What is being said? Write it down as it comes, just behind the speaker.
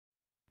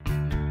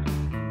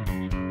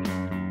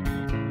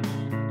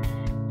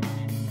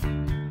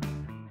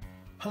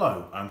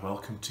Hello and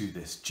welcome to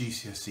this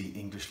GCSE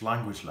English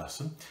Language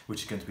lesson,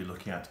 which is going to be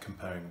looking at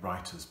comparing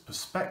writers'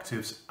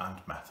 perspectives and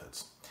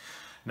methods.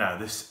 Now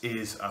this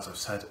is, as I've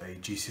said, a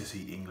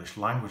GCSE English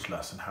Language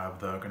lesson. However,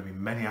 there are going to be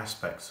many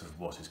aspects of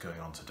what is going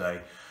on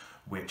today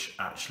which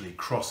actually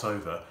cross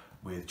over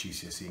with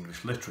GCSE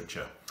English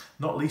literature,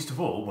 not least of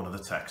all one of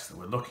the texts that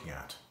we're looking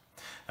at.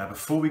 Now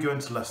before we go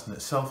into the lesson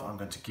itself, I'm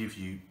going to give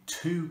you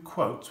two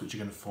quotes which are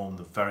going to form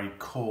the very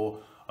core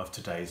of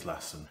today's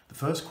lesson. The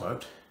first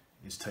quote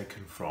is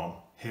taken from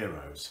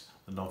Heroes,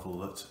 the novel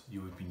that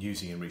you have been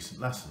using in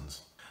recent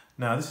lessons.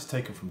 Now this is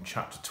taken from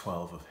chapter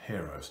 12 of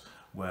Heroes,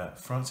 where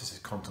Francis is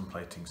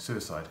contemplating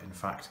suicide. In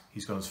fact,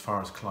 he's gone as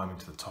far as climbing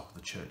to the top of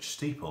the church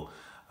steeple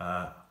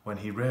when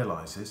he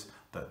realises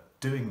that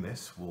doing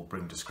this will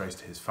bring disgrace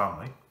to his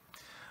family,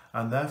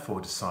 and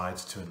therefore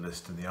decides to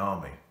enlist in the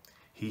army.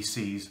 He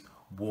sees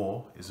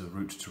war is a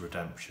route to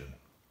redemption.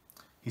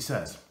 He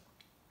says,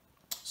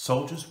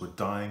 "Soldiers were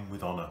dying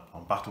with honour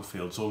on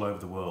battlefields all over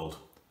the world.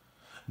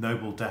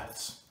 Noble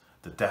deaths,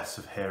 the deaths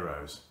of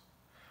heroes.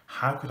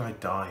 How could I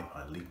die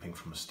by leaping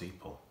from a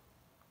steeple?"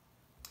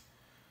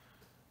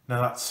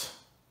 Now that's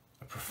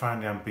a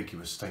profoundly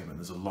ambiguous statement.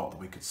 There's a lot that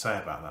we could say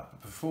about that.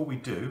 But before we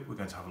do, we're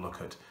going to have a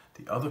look at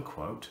the other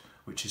quote,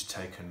 which is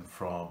taken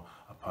from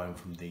a poem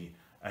from the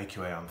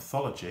AQA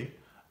anthology,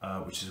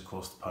 which is of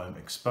course the poem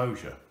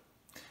Exposure.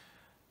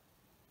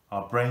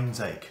 "Our brains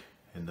ache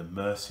in the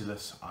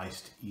merciless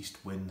iced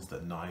east winds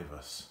that knife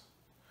us.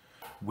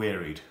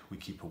 Wearied we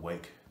keep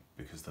awake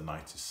because the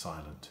night is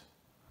silent.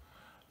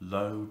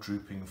 Low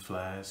drooping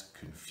flares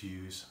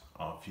confuse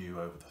our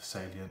view over the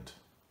salient.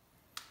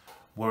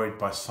 Worried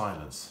by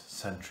silence,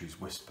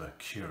 sentries whisper,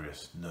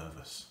 curious,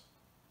 nervous.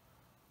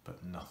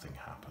 But nothing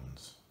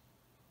happens."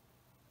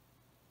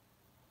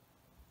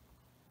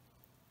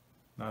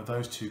 Now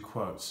those two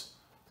quotes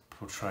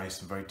portray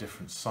some very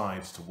different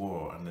sides to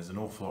war, and there's an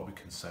awful lot we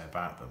can say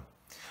about them.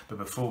 But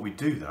before we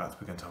do that,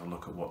 we're going to have a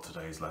look at what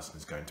today's lesson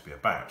is going to be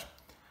about.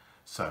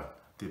 So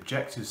the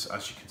objectives,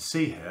 as you can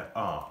see here,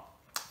 are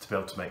to be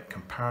able to make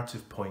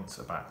comparative points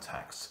about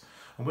texts.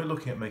 And we're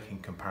looking at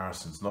making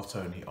comparisons not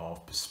only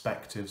of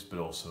perspectives, but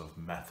also of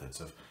methods,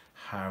 of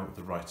how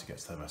the writer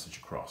gets their message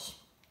across.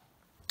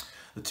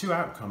 The two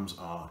outcomes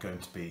are going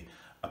to be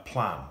a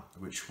plan,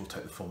 which will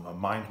take the form of a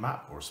mind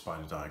map or a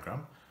spider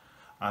diagram.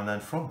 And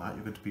then from that,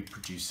 you're going to be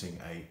producing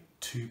a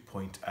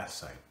 2-point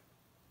essay.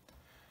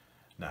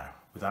 Now,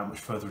 without much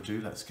further ado,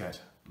 let's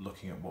get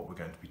looking at what we're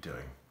going to be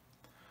doing.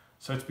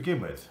 So to begin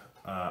with,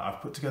 I've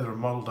put together a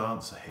modelled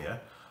answer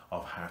here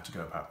of how to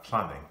go about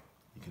planning.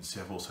 You can see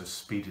I've also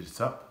speeded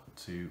it up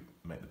to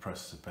make the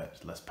process a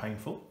bit less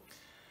painful.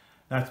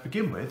 Now to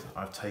begin with,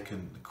 I've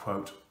taken the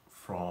quote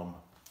from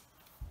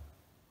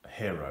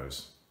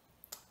Heroes,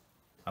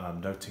 and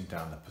I'm noting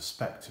down the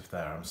perspective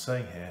there. I'm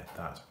saying here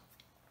that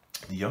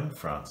the young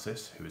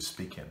Francis, who is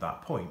speaking at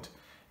that point,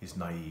 is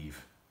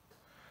naive.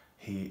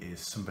 He is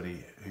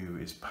somebody who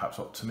is perhaps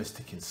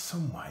optimistic in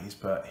some ways,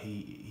 but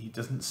he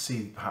doesn't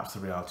see perhaps the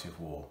reality of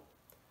war.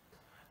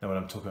 Now when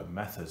I'm talking about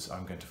methods,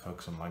 I'm going to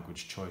focus on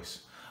language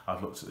choice.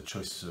 I've looked at the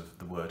choices of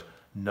the word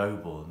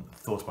noble and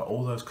thought about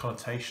all those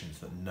connotations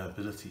that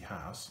nobility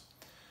has.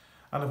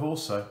 And I've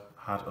also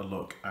had a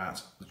look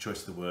at the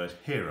choice of the word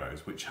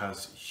heroes, which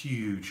has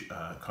huge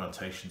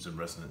connotations and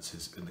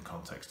resonances in the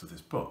context of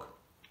this book.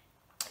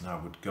 Now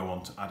I would go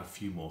on to add a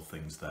few more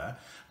things there,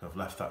 but I've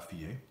left that for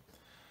you.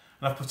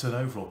 And I've put an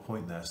overall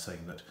point there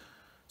saying that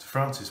to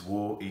Francis,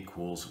 war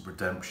equals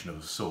redemption of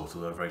a sort,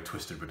 although a very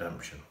twisted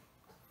redemption.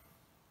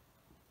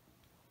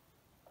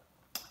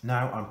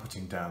 Now I'm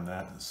putting down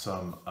there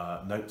some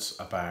notes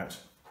about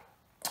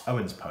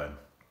Owen's poem.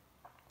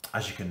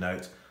 As you can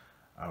note,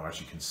 or as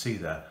you can see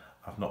there,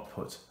 I've not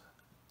put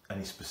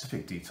any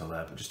specific detail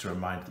there, but just a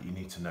reminder that you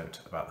need to note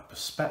about the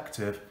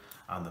perspective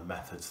and the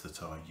methods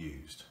that are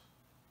used.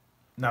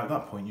 Now at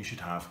that point you should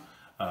have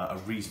a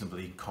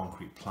reasonably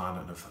concrete plan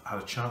and have had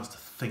a chance to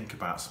think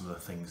about some of the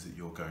things that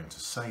you're going to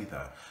say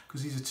there,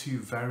 because these are two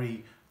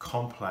very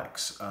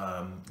complex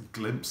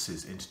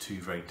glimpses into two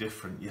very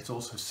different yet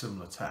also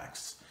similar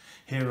texts.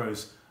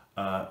 Heroes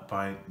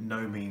by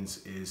no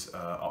means is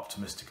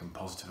optimistic and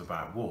positive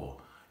about war.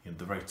 You know,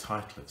 the very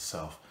title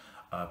itself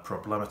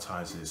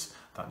problematizes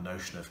that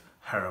notion of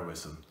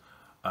heroism.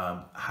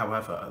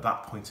 However, at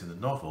that point in the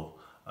novel,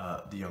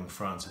 the young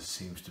Francis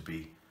seems to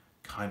be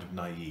kind of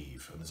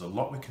naive, and there's a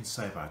lot we can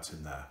say about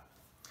him there.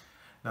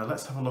 Now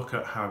let's have a look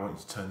at how I want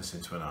you to turn this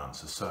into an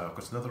answer. So I've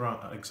got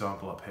another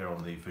example up here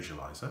on the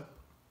visualizer.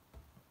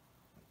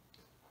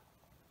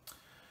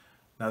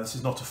 Now this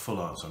is not a full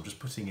answer, I'm just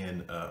putting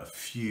in a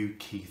few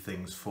key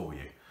things for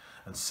you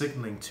and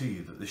signalling to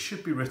you that this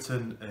should be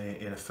written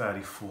in a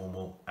fairly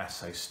formal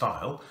essay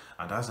style,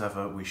 and as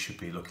ever we should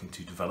be looking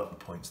to develop the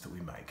points that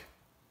we make.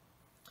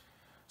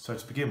 So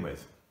to begin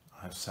with,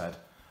 I've said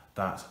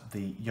that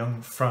the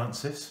young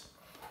Francis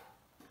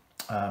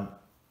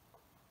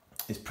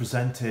is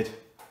presented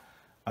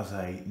as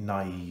a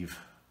naive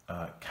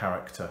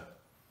character.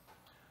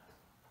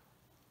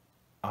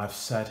 I've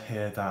said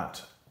here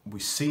that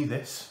we see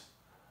this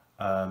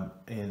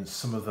in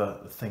some of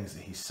the things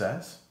that he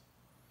says,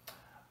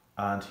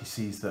 and he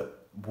sees that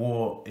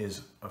war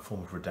is a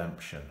form of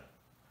redemption.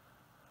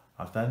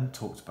 I've then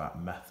talked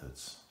about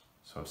methods.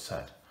 So I've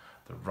said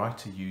the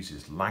writer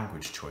uses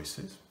language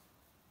choices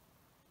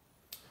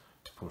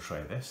to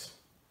portray this,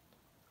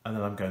 and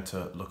then I'm going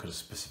to look at a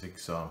specific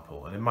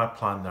example. And in my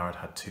plan there I'd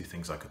had two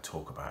things I could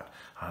talk about.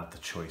 I had the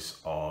choice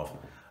of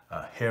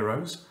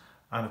heroes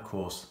and of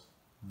course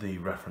the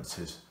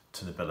references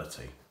to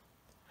nobility.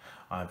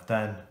 I've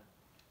then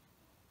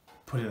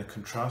put in a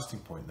contrasting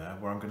point there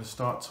where I'm going to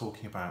start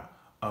talking about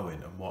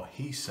Owen and what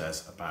he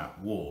says about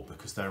war,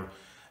 because there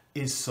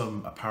is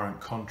some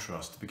apparent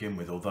contrast to begin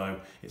with, although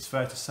it's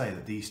fair to say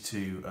that these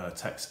two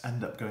texts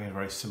end up going in a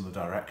very similar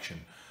direction.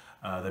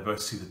 They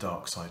both see the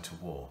dark side to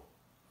war.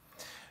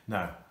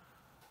 Now,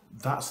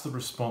 that's the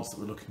response that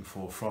we're looking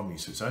for from you.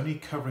 So it's only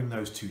covering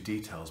those two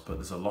details, but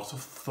there's a lot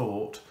of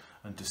thought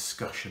and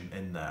discussion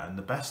in there, and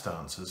the best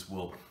answers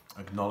will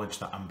acknowledge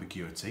that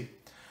ambiguity.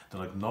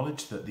 They'll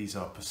acknowledge that these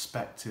are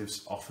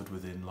perspectives offered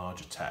within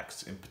larger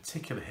texts, in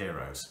particular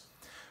heroes.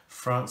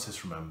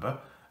 Francis, remember,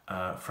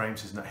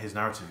 frames his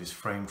narrative is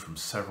framed from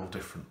several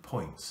different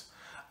points,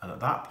 and at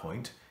that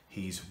point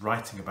he's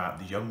writing about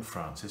the young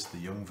Francis, the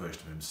young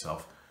version of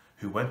himself,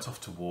 who went off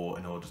to war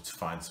in order to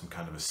find some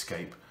kind of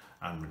escape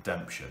and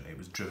redemption. It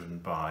was driven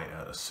by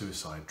a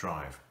suicide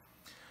drive.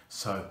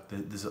 So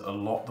there's a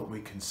lot that we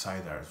can say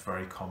there. It's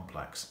very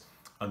complex,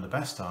 and the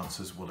best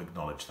answers will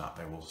acknowledge that.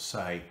 They will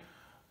say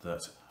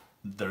that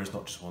there is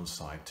not just one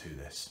side to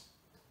this.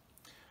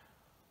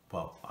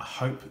 Well, I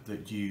hope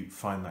that you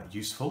find that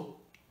useful.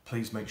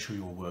 Please make sure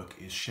your work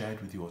is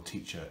shared with your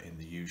teacher in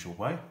the usual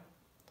way,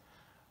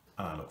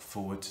 and I look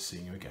forward to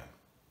seeing you again.